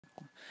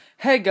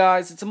Hey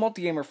guys, it's a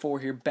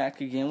Multigamer4 here,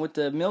 back again with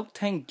the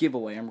Miktank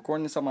giveaway. I'm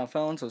recording this on my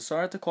phone, so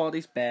sorry if the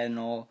quality's bad and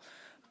all,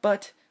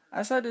 but I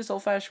decided this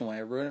old-fashioned way.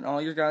 I wrote all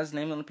your guys'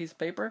 names on a piece of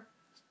paper,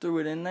 threw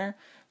it in there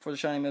for the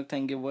shiny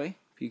Miktank giveaway.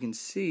 If you can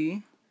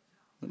see,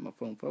 let my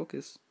phone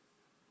focus.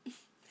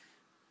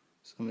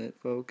 So let it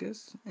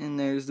focus, and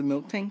there's the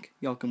Miktank.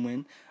 Y'all can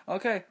win.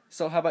 Okay,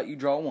 so how about you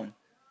draw one?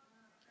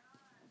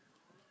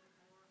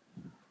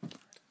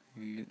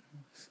 My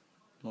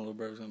little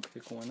brother's gonna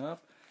pick one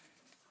up.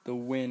 The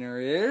winner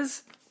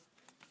is,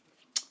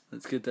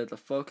 let's get that to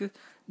focus,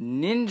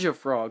 Ninja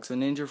Frog. So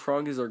Ninja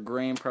Frog is our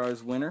grand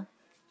prize winner.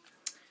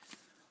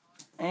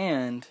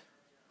 And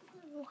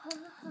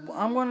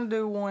I'm going to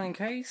do one in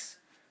case.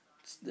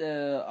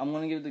 I'm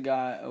going to give the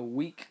guy a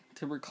week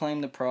to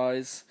reclaim the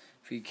prize.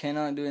 If he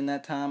cannot do it in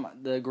that time,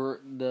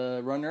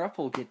 the runner-up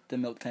will get the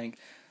Miktank.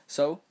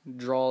 So,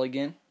 draw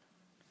again.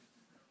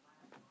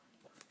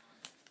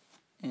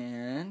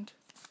 And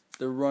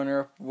the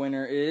runner-up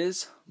winner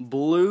is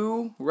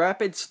Blue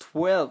Rapids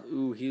 12.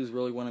 Ooh, he was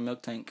really wanting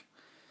Miktank.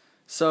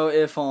 So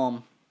if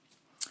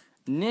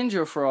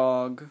Ninja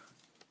Frog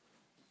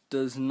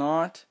does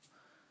not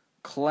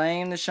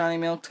claim the shiny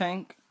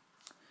Miktank,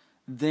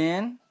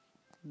 then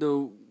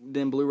Blue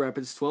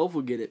Rapids 12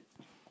 will get it.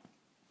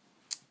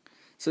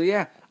 So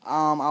yeah,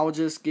 I will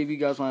just give you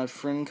guys my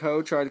friend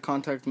code. Try to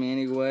contact me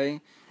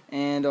anyway.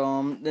 And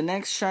the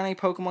next shiny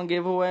Pokemon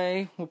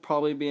giveaway will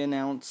probably be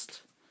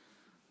announced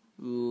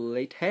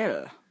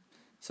later.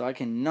 So I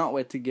cannot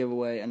wait to give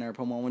away another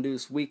Pokemon. I'm going to do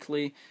this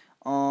weekly.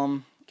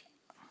 I'm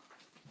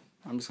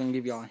just going to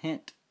give y'all a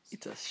hint.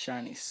 It's a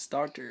shiny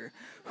starter.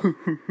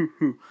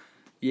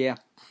 Yeah,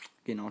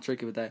 getting all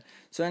tricky with that.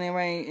 So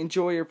anyway,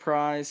 enjoy your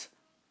prize.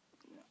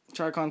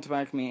 Try to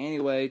contact me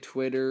anyway.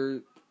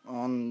 Twitter,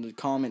 on the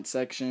comment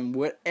section,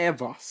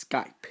 whatever.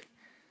 Skype.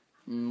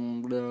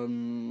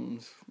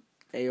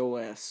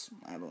 AOS.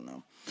 I don't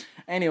know.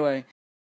 Anyway.